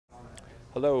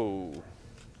Hello,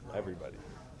 everybody.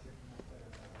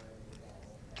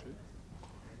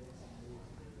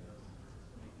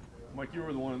 Mike, you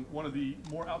were one of the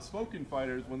more outspoken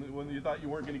fighters when you thought you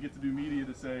weren't going to get to do media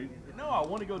to say, no, I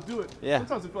want to go do it. Yeah.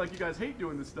 Sometimes I feel like you guys hate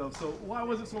doing this stuff. So why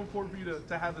was it so important for you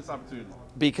to have this opportunity?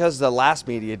 Because the last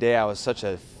media day, I was such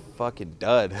a fucking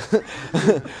dud.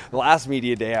 The last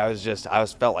media day, I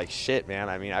felt like shit, man.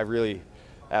 I mean, I really,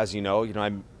 as you know,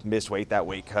 I missed weight, that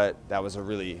weight cut. That was a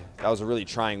really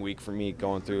trying week for me,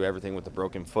 going through everything with the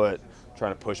broken foot,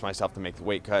 trying to push myself to make the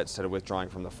weight cut instead of withdrawing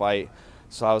from the fight.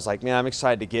 So I was like, man, I'm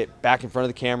excited to get back in front of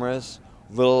the cameras,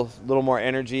 little more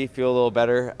energy, feel a little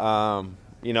better,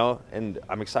 and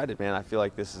I'm excited, man. I feel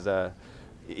like this is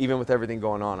even with everything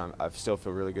going on, I still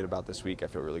feel really good about this week. I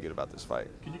feel really good about this fight.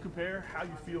 Can you compare how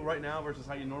you feel right now versus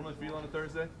how you normally feel on a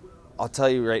Thursday? I'll tell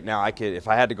you right now, if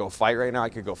I had to go fight right now, I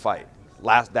could go fight.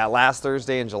 That last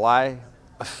Thursday in July,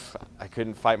 I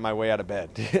couldn't fight my way out of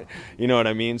bed. You know what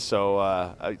I mean?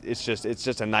 So it's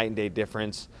just a night and day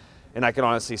difference. And I can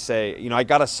honestly say, I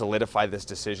got to solidify this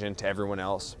decision to everyone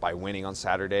else by winning on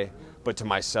Saturday. But to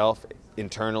myself,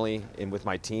 internally, and with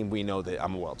my team, we know that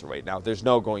I'm a welterweight. Now, there's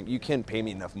no going, you can't pay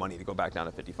me enough money to go back down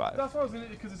to 55. That's what I was going to,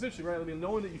 because it's interesting, right? I mean,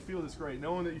 knowing that you feel this great,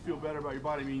 knowing that you feel better about your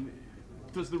body, I mean,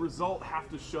 does the result have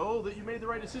to show that you made the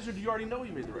right decision, or do you already know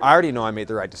you made the right decision? I already know I made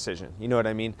the right decision. You know what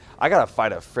I mean? I got to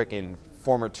fight a freaking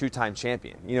former two-time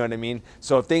champion, you know what I mean?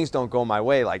 So if things don't go my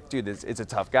way, like, dude, it's a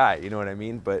tough guy, you know what I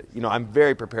mean? But, I'm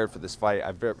very prepared for this fight.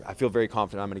 I feel very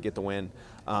confident I'm going to get the win.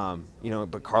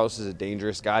 But Carlos is a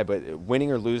dangerous guy, but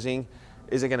winning or losing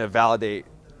isn't going to validate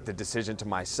the decision to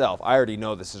myself. I already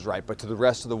know this is right, but to the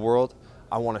rest of the world,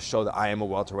 I want to show that I am a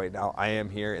welterweight now. I am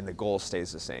here, and the goal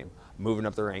stays the same. Moving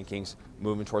up the rankings,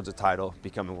 moving towards a title,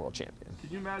 becoming world champion.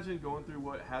 Can you imagine going through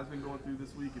what has been going through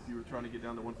this week if you were trying to get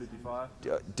down to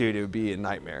 155? Dude, it would be a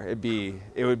nightmare.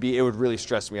 It would really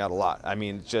stress me out a lot. I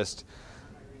mean, just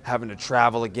having to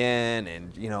travel again,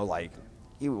 and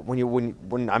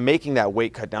when I'm making that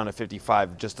weight cut down to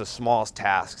 55, just the smallest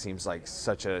task seems like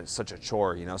such a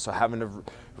chore, So having to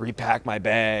repack my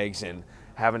bags and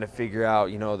having to figure out,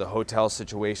 the hotel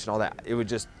situation, all that, it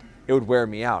would wear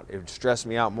me out. It would stress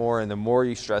me out more, and the more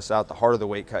you stress out, the harder the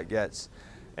weight cut gets.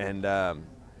 And I'm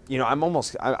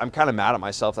kind of mad at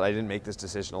myself that I didn't make this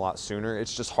decision a lot sooner.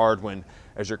 It's just hard when,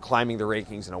 as you're climbing the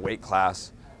rankings in a weight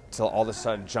class, till all of a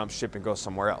sudden jump ship and go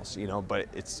somewhere else, But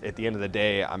it's at the end of the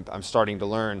day, I'm starting to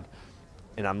learn,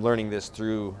 and I'm learning this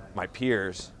through my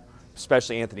peers,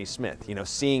 especially Anthony Smith.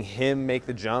 Seeing him make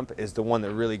the jump is the one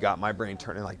that really got my brain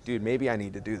turning. Like, dude, maybe I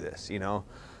need to do this,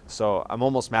 So I'm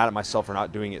almost mad at myself for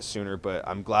not doing it sooner, but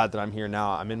I'm glad that I'm here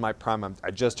now. I'm in my prime.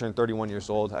 I just turned 31 years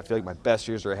old. I feel like my best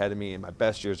years are ahead of me, and my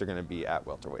best years are going to be at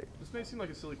welterweight. This may seem like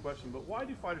a silly question, but why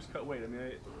do fighters cut weight? I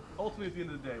mean, ultimately, at the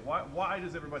end of the day, why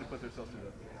does everybody put themselves through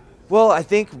that? Well, I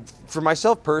think for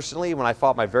myself personally, when I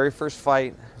fought my very first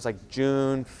fight, it was like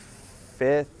June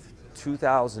 5th,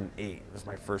 2008 was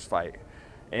my first fight.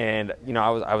 And, I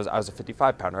was a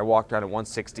 55 pounder. I walked around at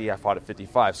 160. I fought at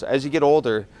 55. So as you get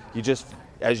older,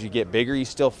 as you get bigger, you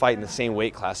still fight in the same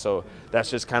weight class. So that's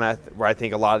just kind of where I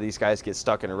think a lot of these guys get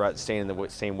stuck in a rut, staying in the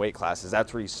same weight classes.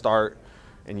 That's where you start,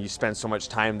 and you spend so much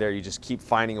time there. You just keep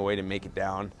finding a way to make it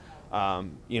down.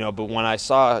 But when I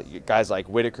saw guys like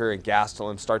Whitaker and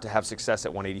Gastelum start to have success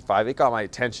at 185, it got my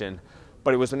attention.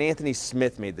 But it was when Anthony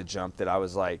Smith made the jump that I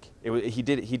was like, he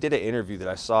did an interview that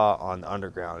I saw on the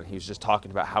Underground, and he was just talking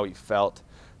about how he felt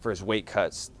for his weight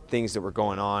cuts, things that were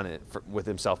going on with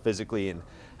himself physically, and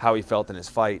how he felt in his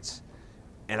fights.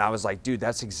 And I was like, dude,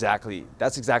 that's exactly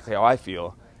how I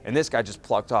feel. And this guy just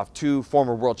plucked off two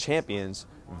former world champions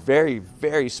very,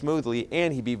 very smoothly,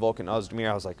 and he beat Volkan Ozdemir.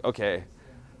 I was like, okay,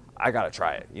 I got to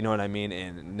try it. You know what I mean?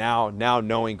 And now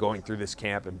knowing, going through this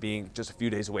camp and being just a few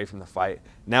days away from the fight,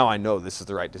 now I know this is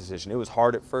the right decision. It was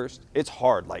hard at first. It's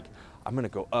hard. Like, I'm going to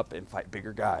go up and fight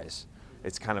bigger guys.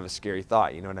 It's kind of a scary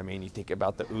thought. You know what I mean? You think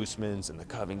about the Usmans and the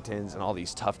Covingtons and all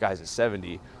these tough guys at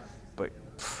 70. But,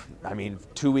 I mean,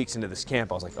 2 weeks into this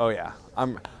camp, I was like, oh, yeah,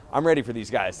 I'm ready for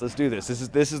these guys. Let's do this.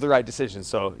 This is the right decision.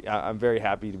 So I'm very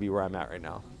happy to be where I'm at right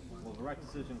now. Well, the right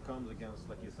decision comes against,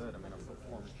 like you said, I mean, a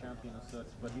former champion and such,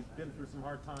 but he's been through some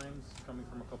hard times, coming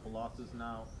from a couple losses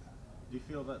now. Do you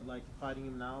feel that, like, fighting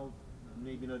him now,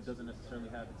 maybe it doesn't necessarily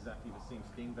have exactly the same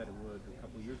sting that it would a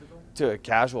couple years ago? To a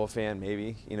casual fan,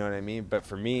 maybe, you know what I mean? But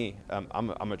for me,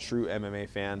 I'm a true MMA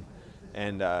fan.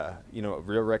 And,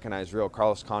 real recognized, real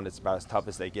Carlos Condit's about as tough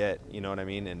as they get, you know what I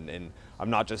mean? And I'm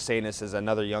not just saying this as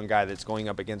another young guy that's going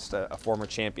up against a former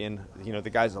champion. The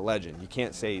guy's a legend. You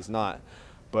can't say he's not.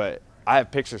 But I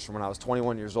have pictures from when I was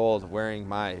 21 years old wearing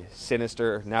my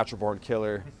Sinister, Natural Born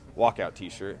Killer walkout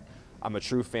t-shirt. I'm a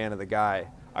true fan of the guy.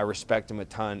 I respect him a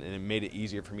ton, and it made it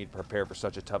easier for me to prepare for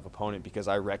such a tough opponent because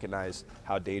I recognize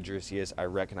how dangerous he is. I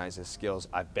recognize his skills.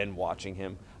 I've been watching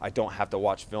him. I don't have to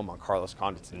watch film on Carlos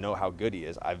Condit to know how good he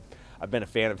is. I've been a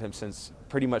fan of him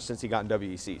pretty much since he got in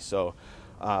WEC. So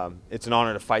it's an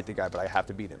honor to fight the guy, but I have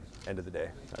to beat him. End of the day,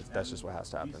 that's just what has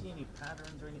to happen. Do you see any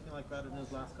patterns or anything like that in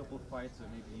his last couple of fights that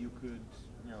maybe you could,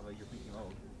 like you're thinking, oh,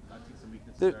 I see some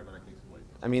weaknesses there, but I can exploit it?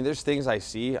 I mean, there's things I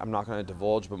see I'm not going to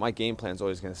divulge, but my game plan's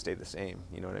always going to stay the same.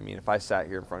 You know what I mean? If I sat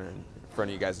here in front of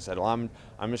you guys and said, well,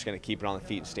 I'm just going to keep it on the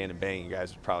feet and stand and bang, you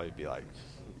guys would probably be like,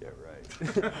 yeah,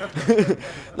 right.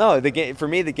 No, for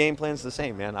me, the game plan's the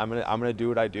same, man. I'm gonna do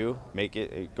what I do, make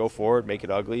it go forward, make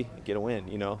it ugly, get a win.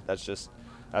 You know, that's just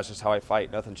how I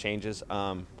fight. Nothing changes.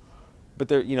 But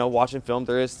there, watching film,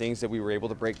 there is things that we were able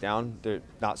to break down. They're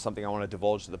not something I want to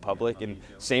divulge to the public. And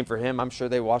same for him. I'm sure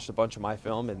they watched a bunch of my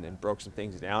film and broke some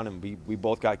things down. And we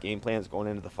both got game plans going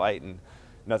into the fight, and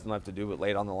nothing left to do but lay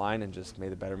it on the line and just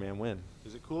made the better man win.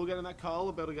 Is it cool getting that call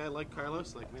about a guy like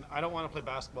Carlos? Like, I mean, I don't want to play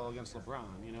basketball against LeBron.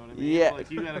 You know what I mean? Yeah.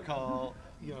 Like, you got a call,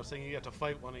 saying you have to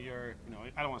fight one of your,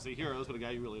 I don't want to say heroes, but a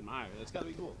guy you really admire. That's got to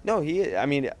be cool. No, I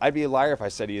mean, I'd be a liar if I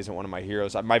said he isn't one of my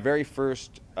heroes. My very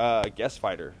first guest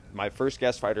fighter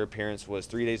appearance was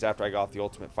 3 days after I got off the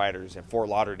Ultimate Fighters in Fort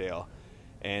Lauderdale.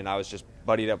 And I was just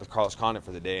buddied up with Carlos Condit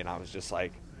for the day, and I was just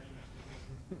like,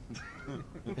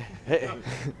 hey,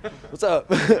 what's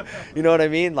up? You know what I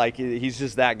mean? Like, he's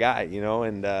just that guy,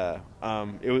 and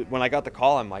when I got the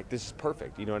call, I'm like, this is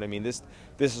perfect. You know what I mean? This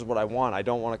is what I want. I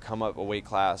don't want to come up a weight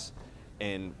class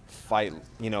and fight,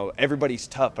 everybody's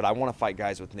tough, but I want to fight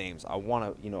guys with names. I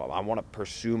want to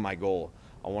pursue my goal.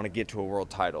 I want to get to a world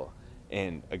title.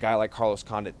 And a guy like Carlos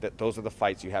Condit, those are the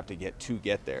fights you have to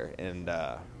get there. And,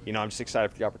 I'm just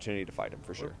excited for the opportunity to fight him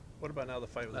for sure. What about now the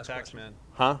fight with the tax man?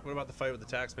 Huh? What about the fight with the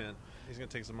tax man? He's going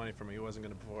to take some money from me. He wasn't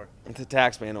going to before. The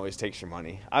tax man always takes your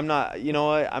money. I'm not,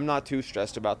 I'm not too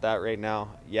stressed about that right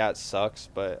now. Yeah, it sucks,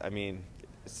 but I mean,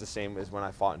 it's the same as when I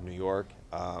fought in New York.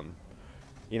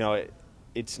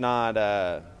 It's not,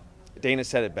 Dana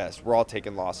said it best. We're all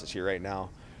taking losses here right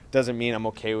now. Doesn't mean I'm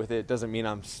okay with it. Doesn't mean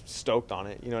I'm stoked on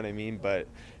it. You know what I mean? But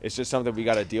it's just something we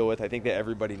got to deal with. I think that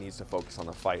everybody needs to focus on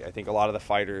the fight. I think a lot of the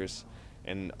fighters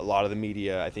and a lot of the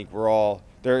media, I think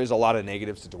there is a lot of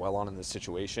negatives to dwell on in this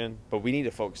situation, but we need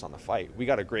to focus on the fight. We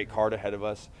got a great card ahead of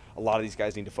us. A lot of these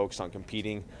guys need to focus on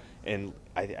competing, and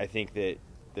I think that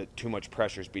too much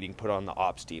pressure is being put on the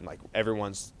ops team. Like,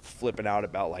 everyone's flipping out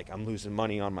about, like, I'm losing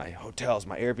money on my hotels,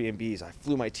 my Airbnbs, I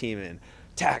flew my team in,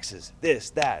 taxes, this,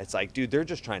 that. It's like, dude, they're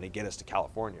just trying to get us to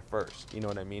California first. You know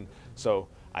what I mean? So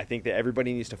I think that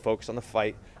everybody needs to focus on the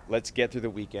fight. Let's get through the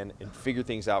weekend and figure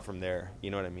things out from there. You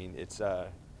know what I mean? It's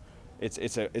a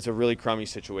really crummy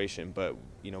situation, but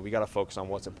we got to focus on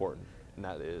what's important, and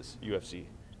that is UFC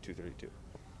 232.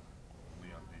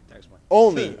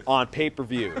 Only on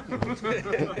pay-per-view.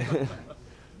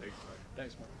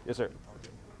 Thanks, Mark. Yes, sir.